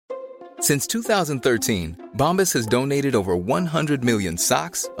Since 2013, Bombas has donated over 100 million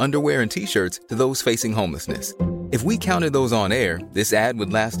socks, underwear, and T-shirts to those facing homelessness. If we counted those on air, this ad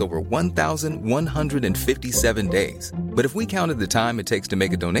would last over 1,157 days. But if we counted the time it takes to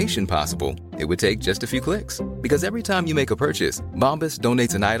make a donation possible, it would take just a few clicks. Because every time you make a purchase, Bombas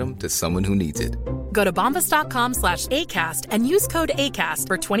donates an item to someone who needs it. Go to bombas.com/ACAST and use code ACAST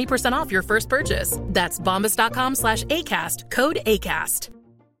for 20% off your first purchase. That's bombas.com/ACAST, code ACAST.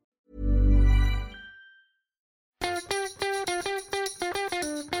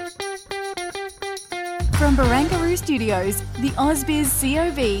 From Barangaroo Studios, the AusBiz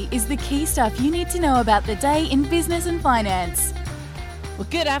COB is the key stuff you need to know about the day in business and finance. Well,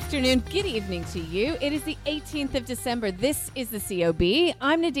 good afternoon, good evening to you. It is the 18th of December. This is the COB.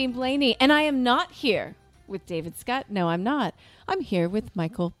 I'm Nadine Blaney, and I am not here with David Scott. No, I'm not. I'm here with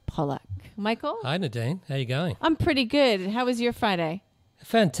Michael Pollack. Michael? Hi, Nadine. How you going? I'm pretty good. How was your Friday?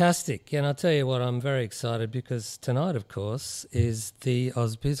 Fantastic. And I'll tell you what, I'm very excited because tonight, of course, is the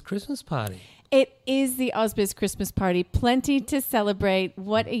AusBiz Christmas party. It is the AusBiz Christmas party. Plenty to celebrate.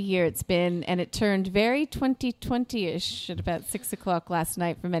 What a year it's been. And it turned very 2020-ish at about 6 o'clock last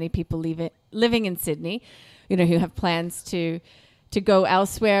night for many people living in Sydney, who have plans to go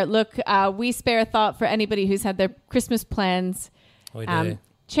elsewhere. Look, we spare a thought for anybody who's had their Christmas plans We do.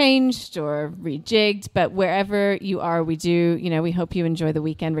 Changed or rejigged, but wherever you are, we do, we hope you enjoy the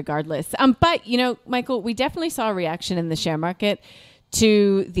weekend regardless. But, Michael, we definitely saw a reaction in the share market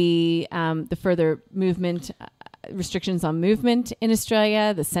to the further movement, restrictions on movement in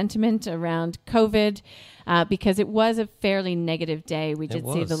Australia, the sentiment around COVID, because it was a fairly negative day. We did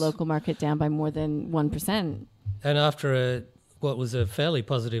see the local market down by more than 1%. And after what was a fairly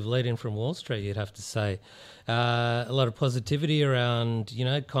positive lead-in from Wall Street, you'd have to say, a lot of positivity around,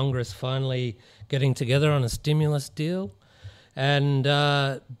 Congress finally getting together on a stimulus deal, and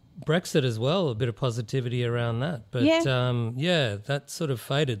Brexit as well, a bit of positivity around that. But, that sort of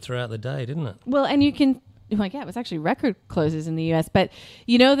faded throughout the day, didn't it? Well, and you can... it was actually record closes in the US, but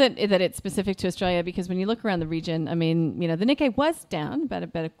you know that it's specific to Australia because when you look around the region, the Nikkei was down about a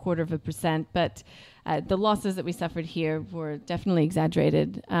 0.25%, but the losses that we suffered here were definitely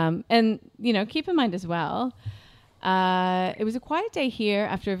exaggerated. And keep in mind as well, it was a quiet day here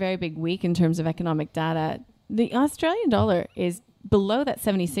after a very big week in terms of economic data. The Australian dollar is below that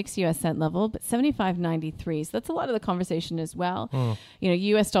 76 US cent level, but 75.93. So that's a lot of the conversation as well.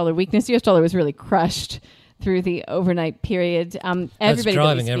 US dollar weakness. US dollar was really crushed through the overnight period. That's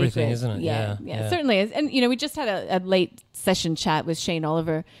driving everything, isn't it? Yeah, certainly is. And, we just had a late session chat with Shane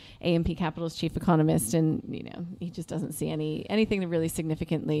Oliver, AMP Capital's chief economist, and, he just doesn't see anything to really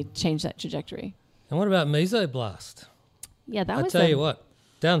significantly change that trajectory. And what about Mesoblast? Yeah, I tell you what,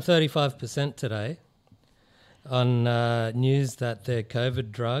 down 35% today on news that their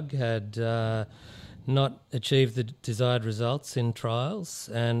COVID drug had not achieved the desired results in trials.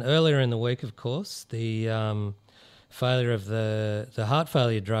 And earlier in the week, of course, the failure of the heart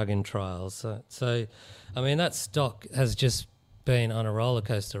failure drug in trials. So, that stock has just been on a roller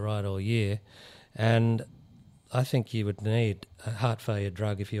coaster ride all year. And I think you would need a heart failure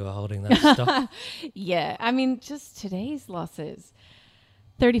drug if you were holding that stock. Yeah, just today's losses.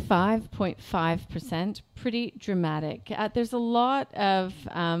 35.5%, pretty dramatic. There's a lot of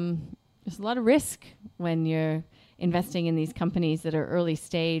risk when you're investing in these companies that are early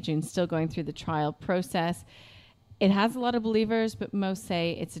stage and still going through the trial process. It has a lot of believers, but most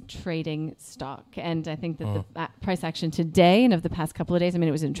say it's a trading stock. And I think that the price action today and of the past couple of days,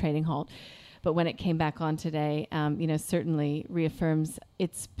 it was in trading halt, but when it came back on today, certainly reaffirms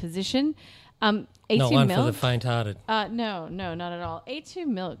its position. A2 Not one Milk, for the faint-hearted. No, not at all. A2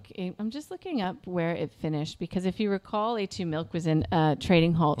 Milk, I'm just looking up where it finished because if you recall, A2 Milk was in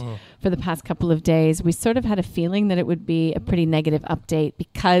trading halt for the past couple of days. We sort of had a feeling that it would be a pretty negative update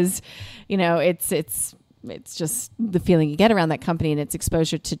because, it's just the feeling you get around that company and its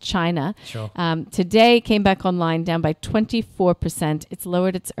exposure to China. Sure. Today came back online down by 24%. It's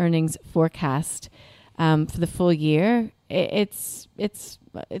lowered its earnings forecast for the full year. It's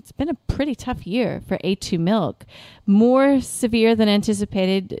been a pretty tough year for A2 Milk. More severe than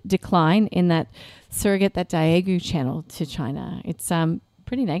anticipated decline in that surrogate, that Daigou channel to China. It's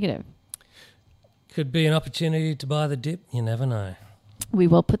pretty negative. Could be an opportunity to buy the dip. You never know. We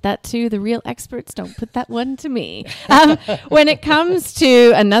will put that to the real experts. Don't put that one to me. When it comes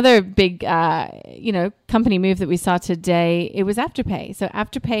to another big, company move that we saw today, it was Afterpay. So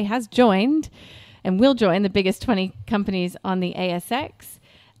Afterpay has joined and will join the biggest 20 companies on the ASX.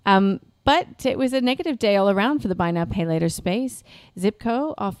 But it was a negative day all around for the buy now, pay later space.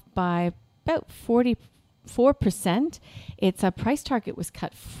 Zipco off by about 40 4%. Its price target was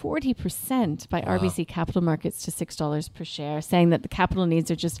cut 40% by RBC Capital Markets to $6 per share, saying that the capital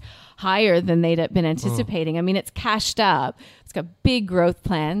needs are just higher than they'd been anticipating. I mean, it's cashed up. It's got big growth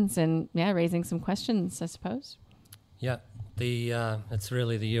plans and, raising some questions, I suppose. Yeah. It's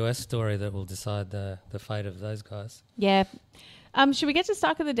really the US story that will decide the fate of those guys. Yeah. Should we get to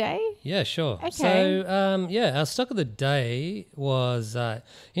stock of the day? Yeah, sure. Okay. So, our stock of the day was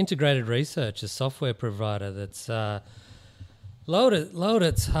Integrated Research, a software provider that's lowered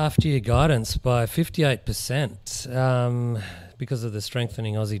its half-year guidance by 58% because of the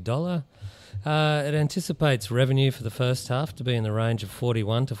strengthening Aussie dollar. It anticipates revenue for the first half to be in the range of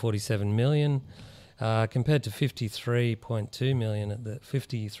 41 to 47 million, compared to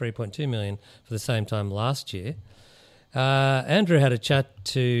 53.2 million for the same time last year. Andrew had a chat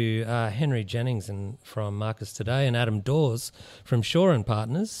to Henry Jennings from Marcus Today and Adam Dawes from Shaw and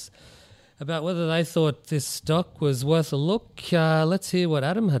Partners about whether they thought this stock was worth a look. Let's hear what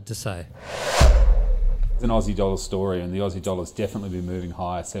Adam had to say. It's an Aussie dollar story, and the Aussie dollar's definitely been moving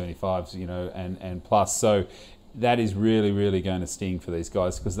higher, 75s, and plus. So that is really, really going to sting for these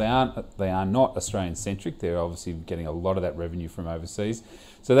guys because they are not Australian centric. They're obviously getting a lot of that revenue from overseas.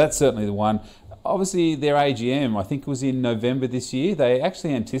 So that's certainly the one. Obviously, their AGM, I think it was in November this year, they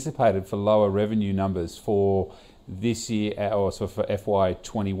actually anticipated for lower revenue numbers for this year, or so for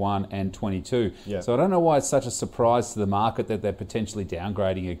FY21 and 22. Yeah. So I don't know why it's such a surprise to the market that they're potentially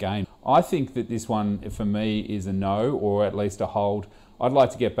downgrading again. I think that this one, for me, is a no, or at least a hold. I'd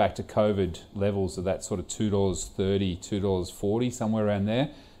like to get back to COVID levels of that sort of $2.30, $2.40, somewhere around there,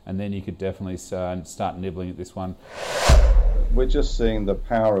 and then you could definitely start nibbling at this one. We're just seeing the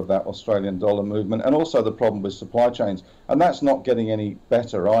power of that Australian dollar movement, and also the problem with supply chains, and that's not getting any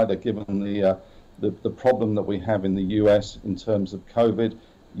better either, given the problem that we have in the US in terms of COVID,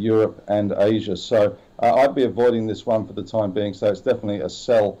 Europe and Asia. So I'd be avoiding this one for the time being. So it's definitely a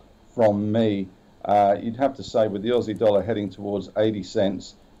sell from me. You'd have to say with the Aussie dollar heading towards 80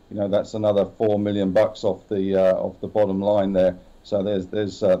 cents, that's another $4 million off the bottom line there. So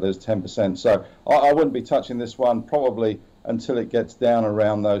there's 10%. So I wouldn't be touching this one probably until it gets down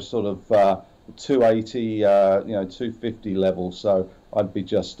around those sort of 280, 250 levels. So I'd be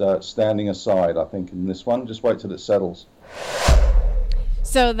just standing aside, I think, in this one. Just wait till it settles.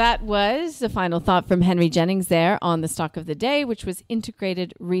 So that was the final thought from Henry Jennings there on the stock of the day, which was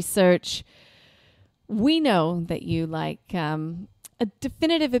Integrated Research. We know that you like a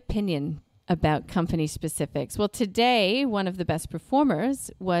definitive opinion about company specifics. Well, today, one of the best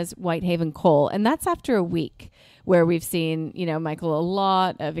performers was Whitehaven Coal, and that's after a week where we've seen, Michael, a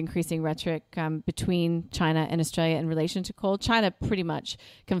lot of increasing rhetoric between China and Australia in relation to coal. China pretty much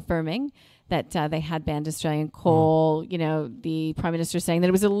confirming that they had banned Australian coal. The Prime Minister saying that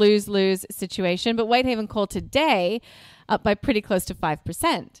it was a lose-lose situation. But Whitehaven Coal today up by pretty close to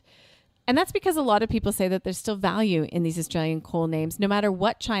 5%. And that's because a lot of people say that there's still value in these Australian coal names, no matter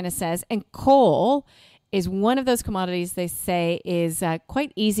what China says. And coal is one of those commodities they say is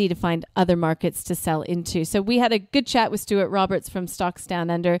quite easy to find other markets to sell into. So we had a good chat with Stuart Roberts from Stocks Down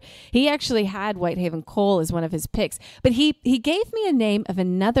Under. He actually had Whitehaven Coal as one of his picks. But he gave me a name of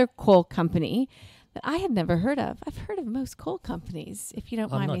another coal company that I had never heard of. I've heard of most coal companies, if you don't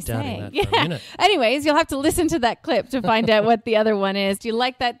mind me saying. That for a minute. Anyways, you'll have to listen to that clip to find out what the other one is. Do you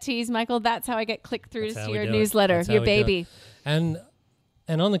like that tease, Michael? That's how I get click-throughs to your newsletter, your baby. And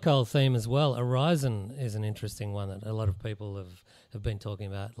on the coal theme as well, Aurizon is an interesting one that a lot of people have been talking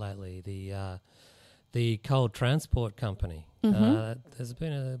about lately. The coal transport company. There's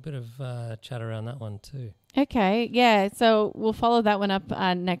been a bit of chat around that one too. Okay, yeah. So we'll follow that one up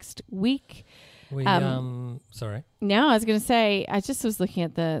next week. Sorry. No, I was going to say, I just was looking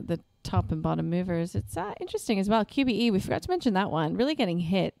at the top and bottom movers. It's interesting as well. QBE, we forgot to mention that one, really getting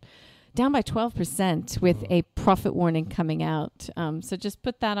hit, down by 12% with a profit warning coming out. So just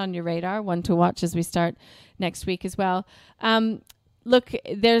put that on your radar, one to watch as we start next week as well. Look,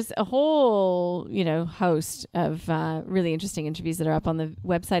 there's a whole, host of really interesting interviews that are up on the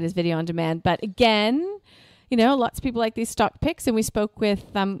website as video on demand. But again, lots of people like these stock picks, and we spoke with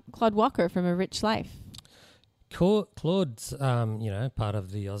Claude Walker from A Rich Life. Claude's, part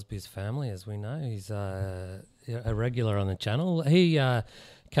of the Ausbiz family, as we know. He's a regular on the channel. He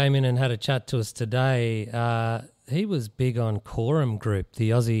came in and had a chat to us today. He was big on Quorum Group,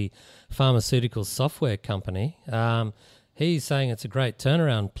 the Aussie pharmaceutical software company. He's saying it's a great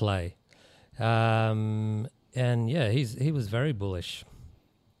turnaround play. He was very bullish.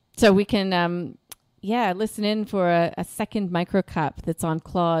 So we can... listen in for a second microcap that's on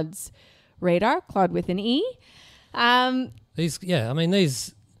Claude's radar, Claude with an E. These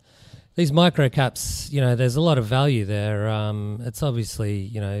these micro caps, there's a lot of value there. It's obviously,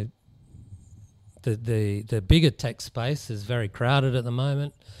 the bigger tech space is very crowded at the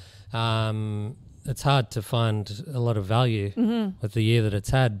moment. It's hard to find a lot of value with the year that it's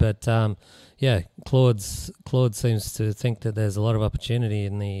had, but Claude seems to think that there's a lot of opportunity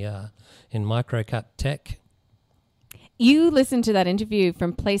in micro cap tech. You listened to that interview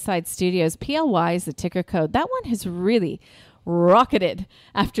from Playside Studios. PLY is the ticker code. That one has really rocketed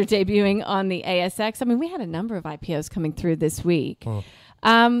after debuting on the ASX. I mean, we had a number of IPOs coming through this week. What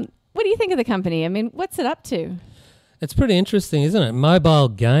do you think of the company? I mean, what's it up to? It's pretty interesting, isn't it? Mobile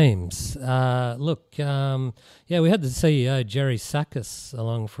games. We had the CEO, Jerry Sakis,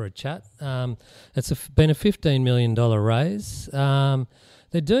 along for a chat. It's been a $15 million raise.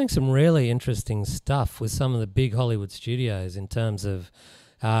 They're doing some really interesting stuff with some of the big Hollywood studios in terms of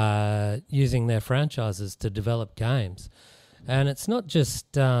using their franchises to develop games. And it's not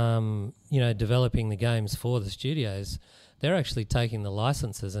just, developing the games for the studios. They're actually taking the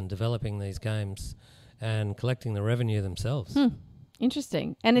licenses and developing these games and collecting the revenue themselves.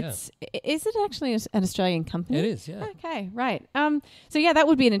 Interesting. And is it actually an Australian company? It is, yeah. Okay, right. That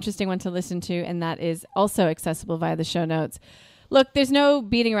would be an interesting one to listen to, and that is also accessible via the show notes. Look, there's no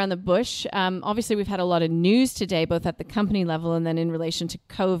beating around the bush. Obviously, we've had a lot of news today, both at the company level and then in relation to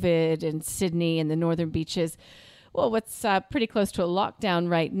COVID and Sydney and the northern beaches. Well, what's pretty close to a lockdown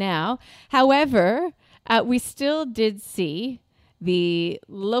right now. However, we still did see the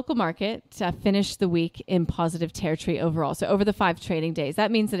local market finish the week in positive territory overall. So over the 5 trading days,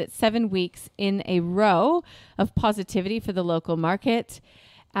 that means that it's 7 weeks in a row of positivity for the local market.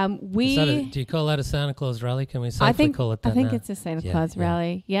 Do you call that a Santa Claus rally? Can we safely call it that? I think it's a Santa Claus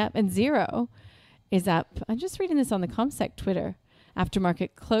rally. Yep. And Xero is up. I'm just reading this on the CommSec Twitter. After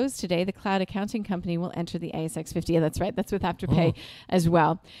market close today, the cloud accounting company will enter the ASX 50. Yeah, that's right. That's with Afterpay as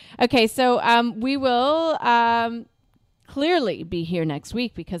well. Okay, so we will clearly be here next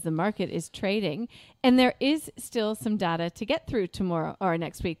week because the market is trading, and there is still some data to get through tomorrow or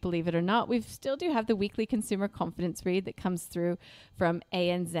next week, believe it or not. We still do have the weekly consumer confidence read that comes through from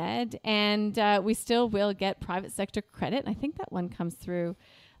ANZ, and we still will get private sector credit. I think that one comes through,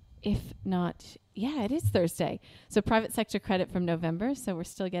 if not, it is Thursday. So private sector credit from November. So we're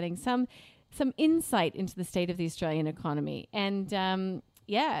still getting some insight into the state of the Australian economy. And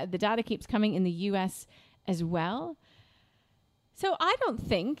the data keeps coming in the US as well. So I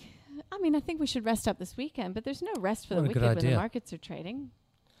think we should rest up this weekend, but there's no rest for the wicked when the markets are trading.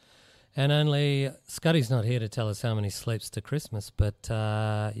 And only Scotty's not here to tell us how many sleeps to Christmas, but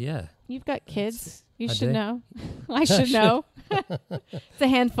You've got kids. You should know. I should know. It's a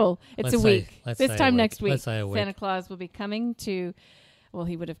handful. It's a week. This time next week, Santa Claus will be coming to,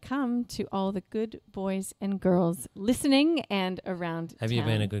 he would have come to all the good boys and girls listening and around Have town. you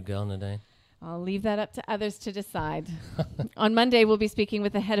been a good girl, Nadine? I'll leave that up to others to decide. On Monday, we'll be speaking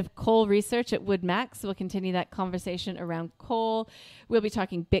with the head of coal research at WoodMacs. We'll continue that conversation around coal. We'll be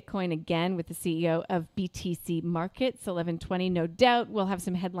talking Bitcoin again with the CEO of BTC Markets, 1120. No doubt we'll have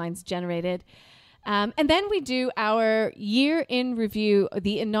some headlines generated. And then we do our year in review,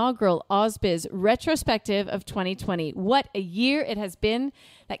 the inaugural AusBiz retrospective of 2020. What a year it has been.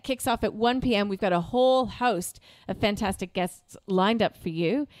 That kicks off at 1 p.m. We've got a whole host of fantastic guests lined up for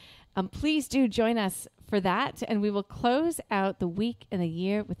you. Please do join us for that. And we will close out the week and the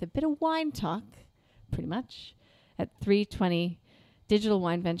year with a bit of wine talk, pretty much, at 3:20. Digital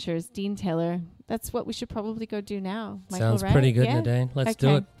Wine Ventures, Dean Taylor. That's what we should probably go do now. Michael, sounds right? pretty good, Nadine. Let's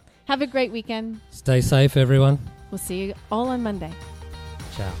do it. Have a great weekend. Stay safe, everyone. We'll see you all on Monday.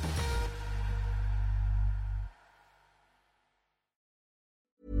 Ciao.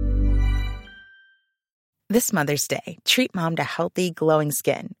 This Mother's Day, treat mom to healthy, glowing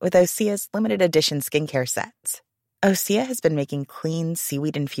skin with Osea's limited edition skincare sets. Osea has been making clean,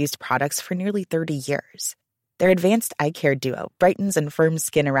 seaweed-infused products for nearly 30 years. Their advanced eye care duo brightens and firms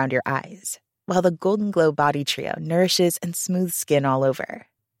skin around your eyes, while the Golden Glow Body Trio nourishes and smooths skin all over.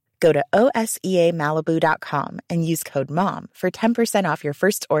 Go to OSEAMalibu.com and use code MOM for 10% off your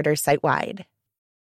first order site-wide.